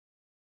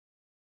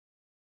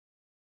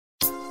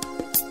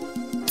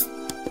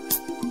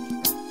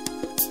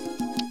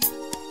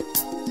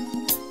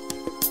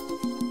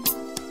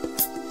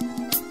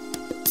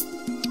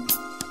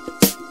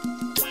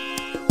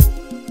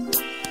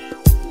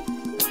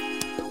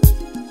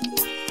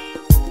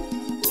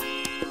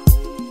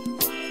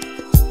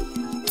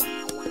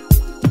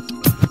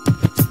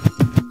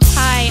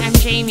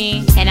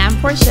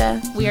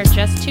Portia. We are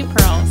just two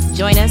pearls.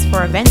 Join us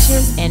for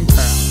adventures in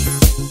pearls.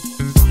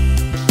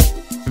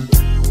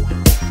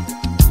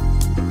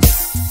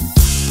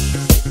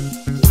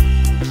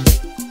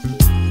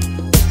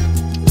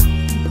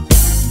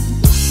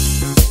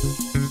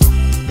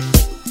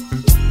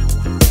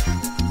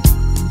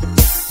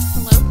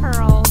 Hello,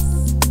 pearls.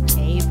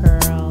 Hey,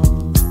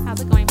 pearls.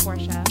 How's it going,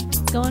 Portia? It's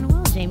going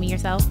well. Jamie,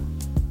 yourself?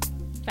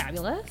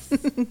 Fabulous.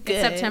 Good.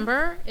 It's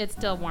September. It's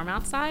still warm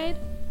outside,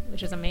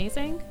 which is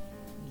amazing.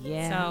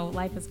 Yeah. So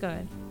life is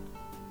good.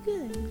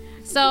 Good.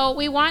 So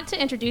we want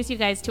to introduce you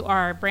guys to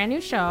our brand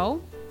new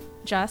show,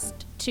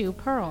 Just Two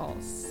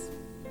Pearls.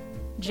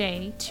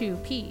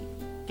 J2P.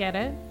 Get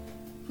it?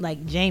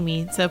 Like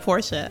Jamie to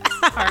Portia.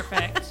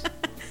 Perfect.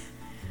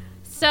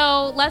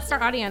 So let's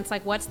start audience.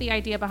 Like, what's the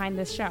idea behind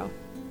this show?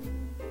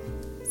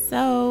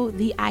 So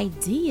the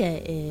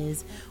idea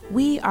is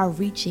we are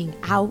reaching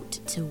out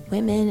to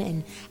women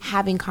and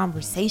having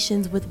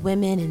conversations with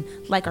women and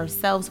like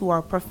ourselves who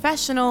are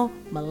professional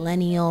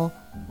millennial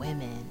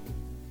women.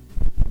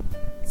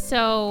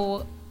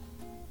 So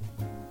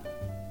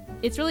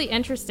it's really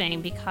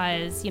interesting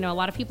because, you know, a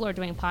lot of people are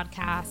doing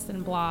podcasts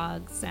and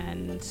blogs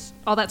and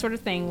all that sort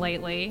of thing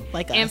lately.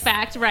 Like us. In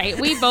fact, right.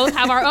 We both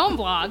have our own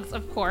blogs,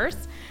 of course.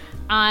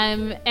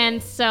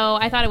 And so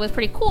I thought it was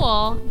pretty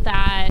cool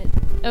that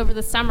over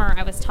the summer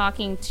I was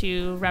talking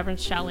to Reverend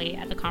Shelley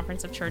at the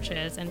Conference of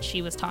Churches, and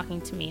she was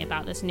talking to me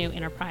about this new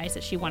enterprise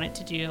that she wanted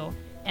to do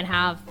and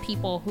have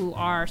people who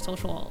are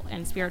social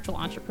and spiritual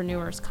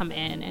entrepreneurs come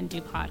in and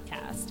do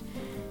podcasts.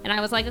 And I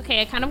was like, okay,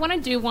 I kind of want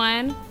to do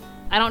one.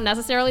 I don't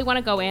necessarily want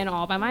to go in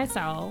all by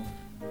myself.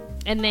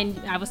 And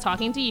then I was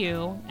talking to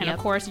you, and Yep.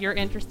 of course you're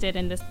interested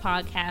in this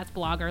podcast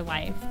blogger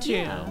life too.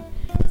 Yeah.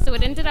 So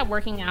it ended up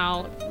working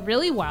out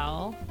really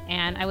well,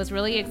 and I was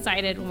really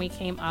excited when we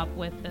came up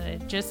with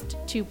the Just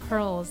Two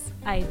Pearls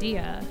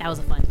idea. That was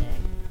a fun day.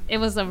 It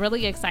was a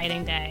really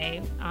exciting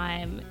day.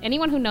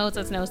 Anyone who knows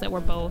us knows that we're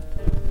both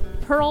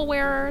pearl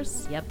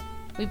wearers. Yep.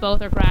 We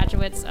both are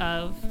graduates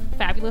of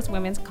fabulous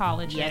women's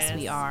colleges. Yes,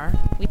 we are.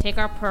 We take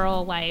our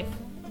pearl life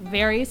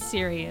very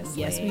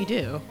seriously. Yes, we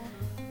do.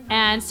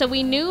 And so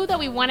we knew that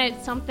we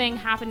wanted something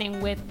happening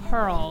with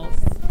pearls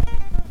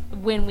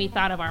when we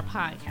thought of our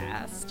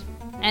podcast.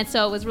 And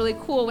so it was really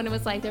cool when it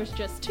was like, there's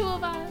just two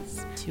of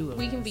us.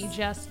 We can be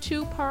just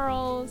two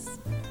pearls.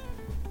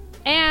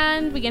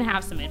 And we can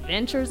have some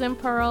adventures in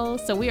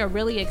pearls. So we are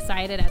really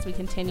excited as we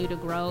continue to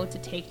grow to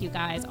take you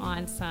guys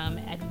on some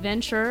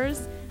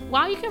adventures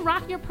while you can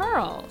rock your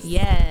pearls.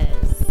 Yes.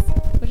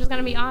 Which is going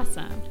to be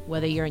awesome.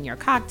 Whether you're in your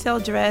cocktail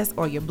dress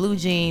or your blue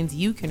jeans,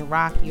 you can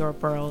rock your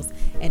pearls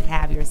and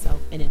have yourself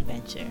an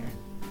adventure.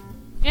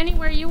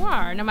 Anywhere you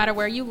are, no matter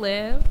where you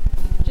live,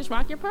 just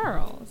rock your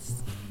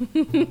pearls.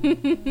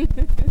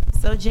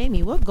 So,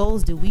 Jamie, what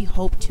goals do we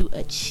hope to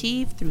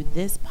achieve through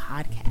this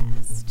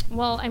podcast?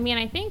 Well, I mean,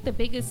 I think the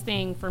biggest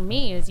thing for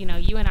me is, you know,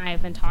 you and I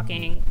have been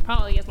talking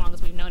probably as long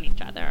as we've known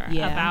each other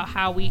about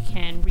how we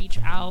can reach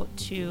out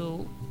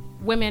to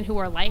women who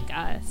are like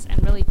us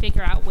and really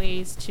figure out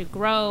ways to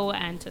grow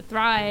and to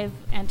thrive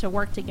and to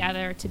work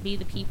together to be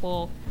the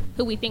people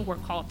who we think we're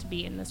called to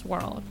be in this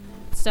world.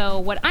 So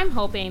what I'm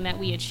hoping that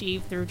we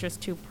achieve through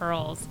Just Two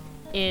Pearls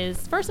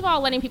is, first of all,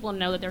 letting people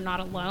know that they're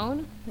not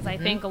alone, because I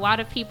think a lot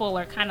of people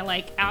are kind of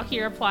like out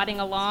here plodding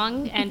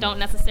along and don't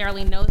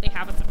necessarily know that they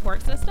have a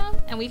support system,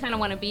 and we kind of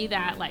want to be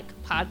that like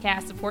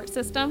podcast support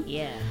system.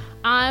 Yeah.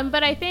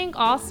 But I think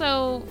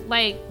also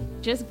like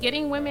just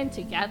getting women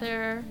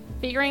together,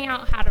 figuring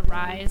out how to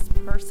rise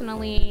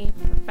personally,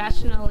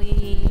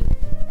 professionally,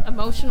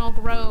 emotional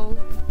growth,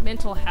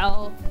 mental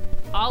health,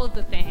 all of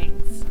the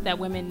things that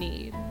women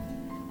need.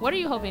 What are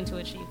you hoping to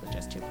achieve with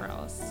Just Two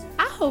Pearls?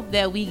 I hope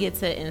that we get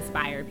to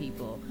inspire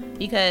people,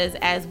 because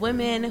as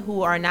women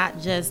who are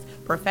not just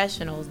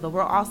professionals, but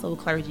we're also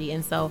clergy.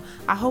 And so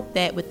I hope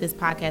that with this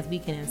podcast, we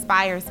can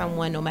inspire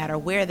someone no matter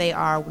where they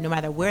are, no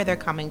matter where they're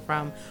coming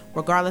from,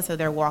 regardless of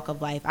their walk of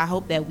life. I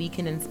hope that we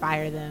can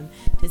inspire them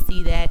to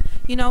see that,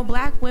 you know,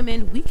 Black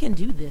women, we can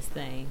do this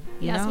thing.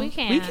 Yes, know? we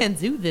can. We can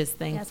do this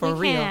thing for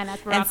real.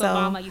 Yes, we can, as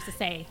Barack Obama used to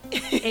say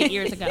 8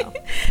 years ago.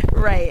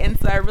 Right. And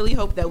so I really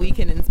hope that we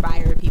can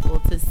inspire people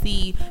to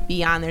see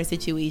beyond their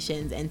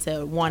situations and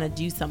to want to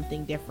do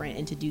something different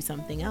and to do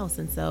something else.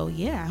 And so,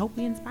 yeah, I hope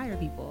we inspire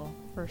people.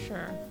 For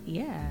sure.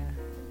 Yeah.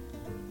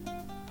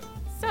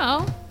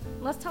 So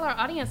let's tell our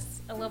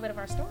audience a little bit of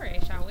our story,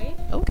 shall we?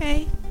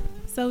 Okay.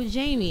 So,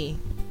 Jamie,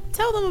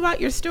 tell them about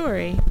your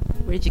story.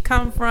 Where did you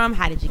come from?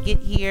 How did you get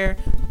here?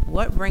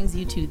 What brings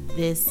you to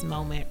this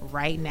moment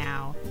right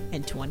now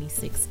in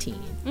 2016?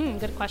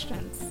 Good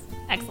questions.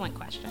 Excellent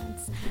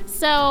questions.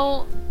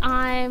 So,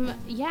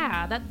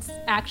 that's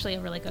actually a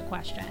really good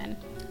question.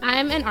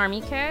 I'm an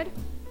Army kid,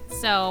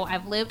 so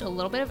I've lived a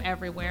little bit of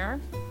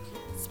everywhere.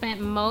 Spent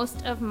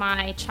most of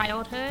my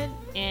childhood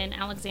in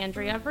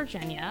Alexandria,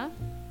 Virginia.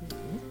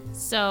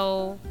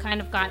 So kind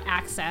of got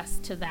access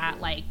to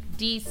that like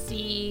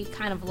DC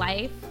kind of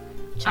life.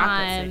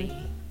 Chocolate City.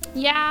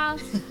 Yeah.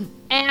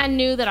 And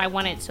knew that I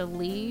wanted to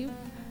leave.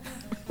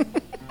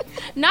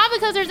 Not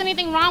because there's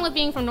anything wrong with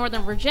being from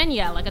Northern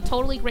Virginia, like a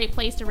totally great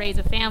place to raise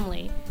a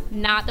family,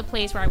 not the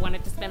place where I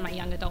wanted to spend my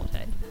young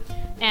adulthood.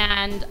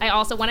 And I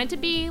also wanted to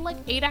be like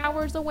 8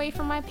 hours away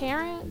from my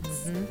parents.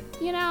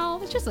 Mm-hmm. You know,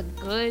 it's just a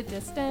good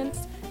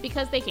distance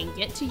because they can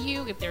get to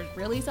you if there's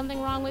really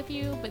something wrong with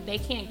you, but they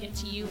can't get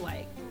to you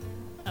like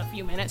a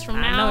few minutes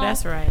from now. I know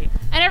that's right.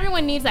 And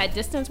everyone needs that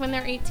distance when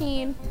they're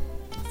 18.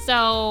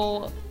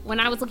 So when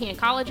I was looking at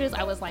colleges,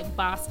 I was like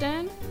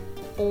Boston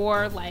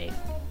or like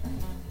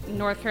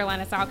North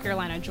Carolina, South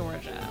Carolina,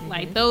 Georgia. Mm-hmm.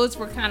 Like those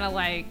were kind of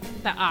like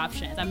the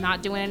options. I'm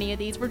not doing any of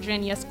these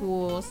Virginia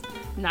schools.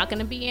 I'm not going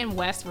to be in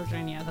West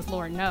Virginia because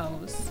Lord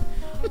knows.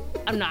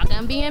 I'm not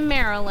going to be in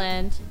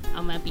Maryland.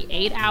 I'm going to be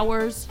 8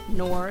 hours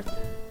north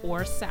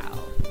or south.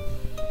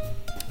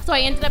 So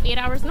I ended up 8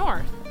 hours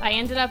north. I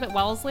ended up at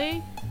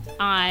Wellesley.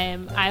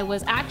 I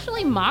was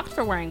actually mocked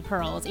for wearing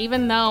pearls,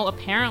 even though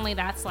apparently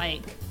that's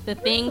like the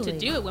thing to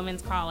do at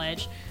women's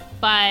college,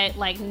 but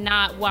like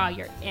not while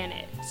you're in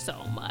it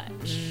so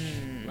much.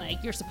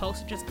 Like you're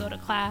supposed to just go to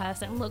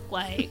class and look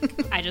like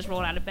I just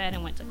rolled out of bed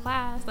and went to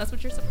class. That's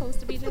what you're supposed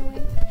to be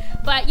doing.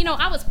 But you know,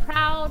 I was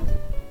proud.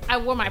 I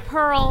wore my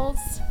pearls.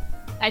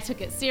 I took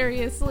it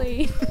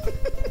seriously.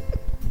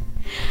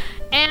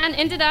 And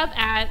ended up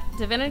at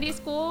divinity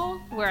school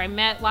where I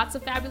met lots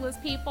of fabulous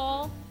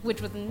people,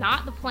 which was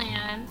not the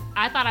plan.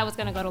 I thought I was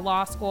going to go to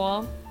law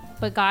school,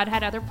 but God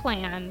had other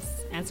plans.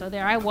 And so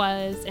there I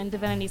was in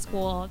divinity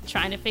school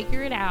trying to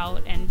figure it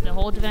out. And the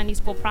whole divinity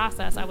school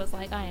process, I was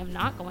like, I am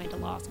not going to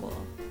law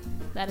school.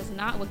 That is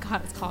not what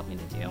God has called me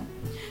to do.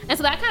 And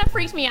so that kind of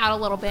freaked me out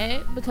a little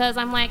bit because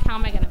I'm like, how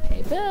am I going to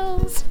pay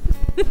bills?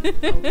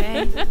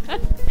 Okay.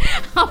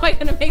 How am I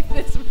going to make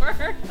this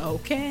work?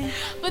 Okay.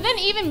 But then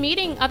even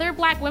meeting other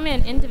black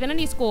women in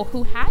divinity school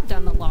who had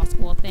done the law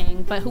school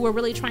thing, but who were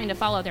really trying to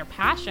follow their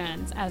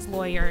passions as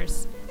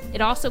lawyers,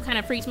 it also kind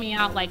of freaks me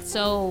out. Like,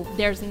 so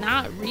there's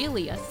not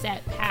really a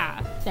set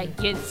path that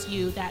gets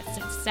you that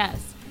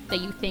success that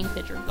you think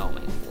that you're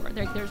going for.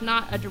 There's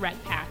not a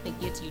direct path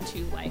that gets you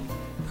to like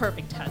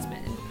perfect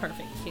husband,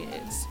 perfect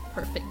kids,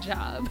 perfect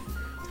job,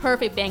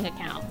 perfect bank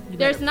account.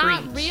 There's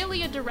not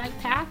really a direct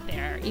path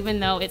there, even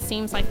though it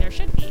seems like there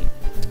should be.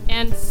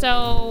 And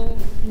so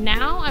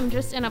now I'm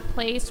just in a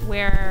place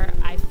where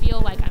I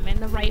feel like I'm in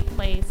the right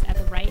place at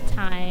the right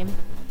time,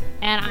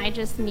 and I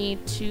just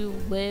need to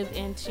live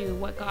into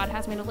what God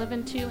has me to live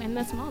into in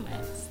this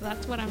moment. So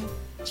that's what I'm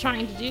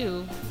trying to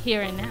do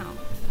here and now.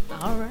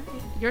 All right.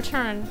 Your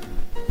turn,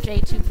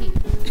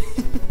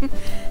 J2P.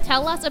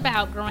 Tell us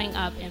about growing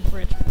up in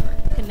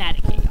Bridgeport,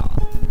 Connecticut,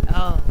 y'all.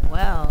 Oh,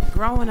 well,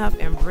 growing up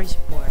in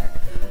Bridgeport.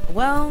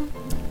 Well,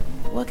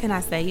 what can I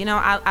say? You know,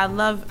 I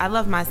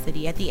love my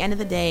city. At the end of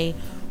the day,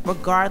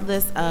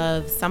 regardless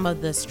of some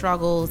of the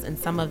struggles and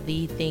some of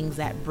the things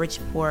that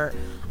Bridgeport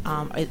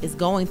is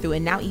going through,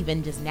 and now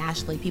even just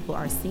nationally, people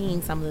are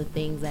seeing some of the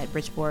things that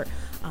Bridgeport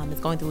is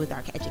going through with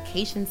our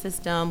education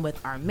system,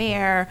 with our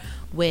mayor,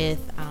 with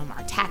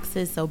our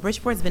taxes. So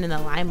Bridgeport's been in the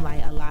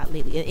limelight a lot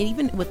lately, and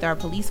even with our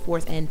police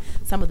force and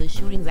some of the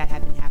shootings that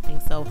have been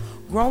happening. So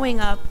growing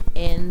up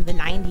in the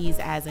 90s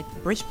as a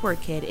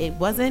Bridgeport kid, it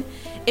wasn't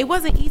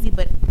easy,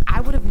 but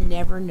I would have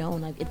never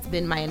known. Like, it's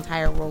been my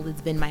entire world.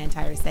 It's been my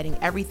entire setting.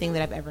 Everything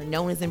that I've ever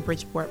known is in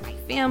Bridgeport. My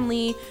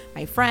family,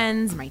 my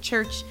friends, my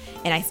church,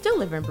 and I still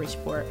live in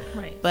Bridgeport.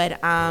 Right.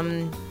 But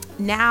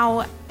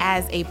now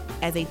as a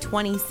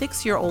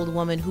 26-year-old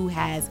woman who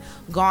has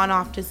gone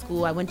off to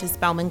school, I went to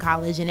Spelman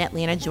College in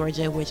Atlanta,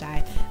 Georgia, which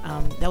that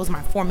was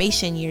my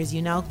formation years,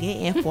 you know, get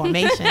in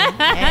formation.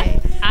 Hey.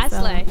 I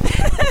slay.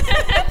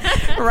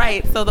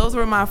 Right. So those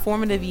were my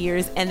formative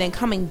years. And then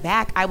coming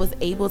back, I was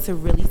able to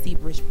really see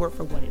Bridgeport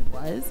for what it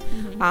was.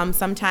 Mm-hmm.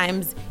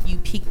 Sometimes you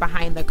peek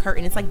behind the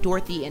curtain. It's like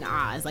Dorothy in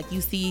Oz. Like,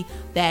 you see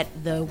that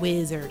the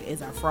wizard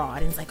is a fraud.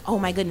 And it's like, oh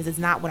my goodness, it's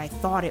not what I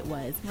thought it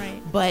was.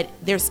 Right. But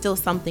there's still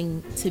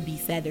something to be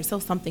said. There's still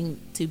something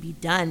to be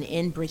done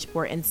in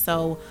Bridgeport. And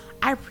so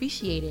I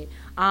appreciate it.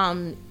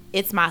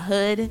 It's my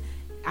hood.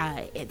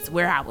 It's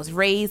where I was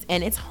raised,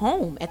 and it's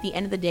home. At the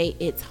end of the day,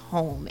 it's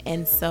home.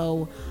 And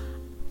so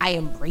I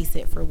embrace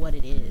it for what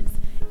it is.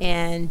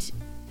 And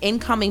in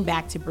coming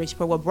back to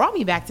Bridgeport, what brought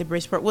me back to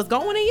Bridgeport was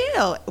going to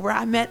Yale, where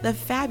I met the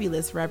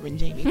fabulous Reverend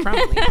Jamie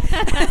Crumley,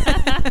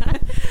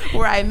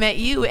 where I met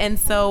you. And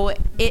so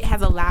it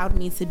has allowed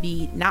me to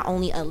be not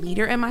only a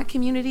leader in my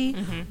community,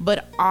 mm-hmm.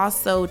 but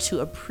also to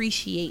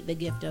appreciate the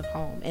gift of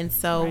home. And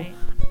so right.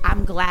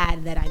 I'm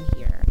glad that I'm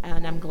here,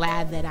 and I'm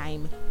glad that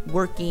I'm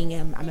working.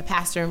 I'm a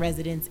pastor in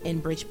residence in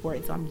Bridgeport,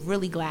 and so I'm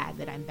really glad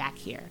that I'm back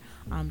here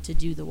to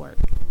do the work.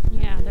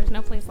 Yeah, there's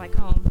no place like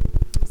home.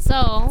 So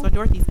that's what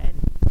Dorothy said.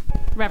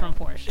 Reverend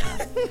Portia,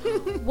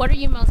 what are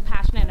you most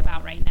passionate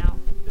about right now?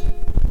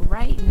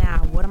 Right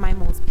now, what am I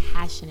most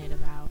passionate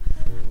about?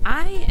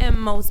 I am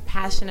most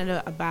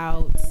passionate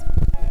about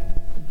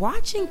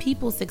watching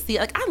people succeed.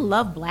 Like, I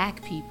love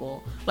Black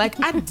people.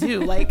 Like, I do.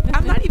 Like,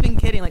 I'm not even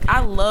kidding. Like,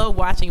 I love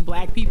watching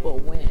Black people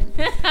win.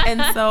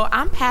 And so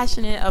I'm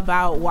passionate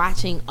about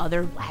watching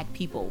other Black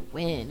people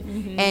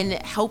win and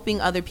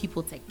helping other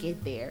people to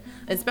get there,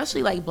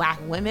 especially like Black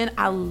women.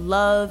 I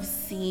love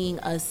seeing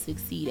us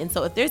succeed. And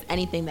so if there's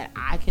anything that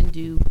I can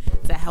do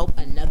to help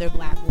another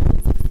Black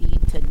woman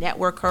succeed, to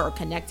network her or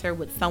connect her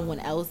with someone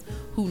else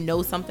who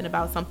knows something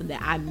about something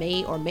that I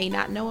may or may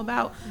not know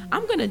about,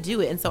 I'm going to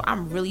do it. And so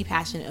I'm really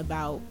passionate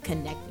about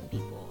connecting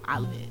people. I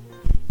love it.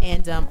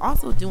 And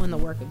also doing the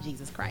work of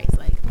Jesus Christ.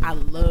 Like, I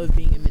love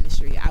being in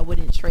ministry. I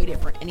wouldn't trade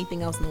it for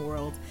anything else in the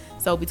world.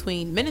 So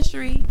between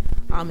ministry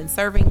and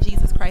serving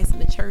Jesus Christ in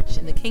the church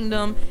and the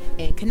kingdom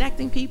and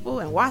connecting people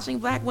and watching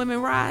Black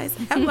women rise,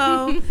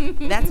 hello,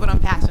 that's what I'm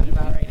passionate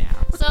about right now.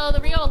 So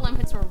the Rio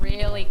Olympics were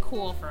really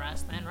cool for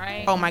us then,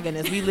 right? Oh my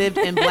goodness. We lived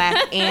in black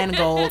and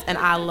gold, and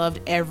I loved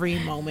every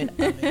moment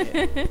of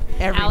it.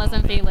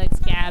 Allison, Felix,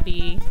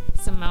 Gabby,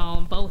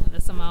 Simone, both of the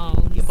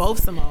Simones. Yeah,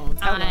 both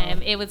Simones.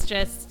 It was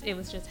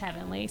just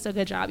heavenly. So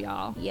good job,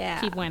 y'all. Yeah.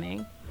 Keep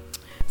winning.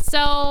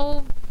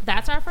 So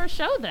that's our first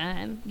show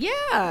then.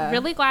 Yeah.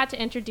 Really glad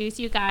to introduce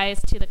you guys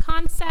to the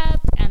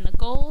concept and the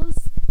goals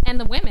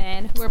and the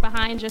women who are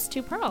behind Just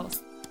Two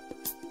Pearls.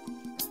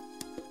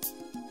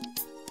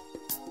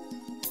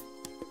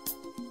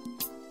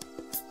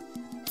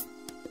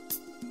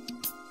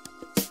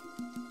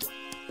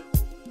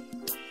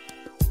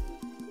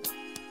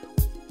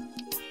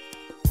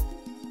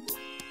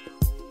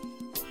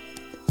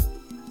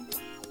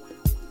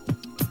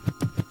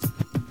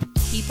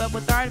 Keep up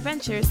with our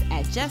adventures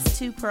at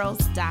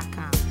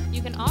just2pearls.com.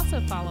 You can also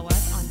follow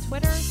us on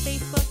Twitter,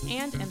 Facebook,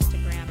 and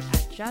Instagram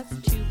at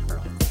Just Two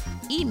Pearls.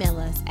 Email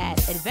us at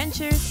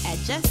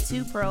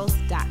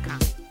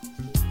adventures@just2pearls.com.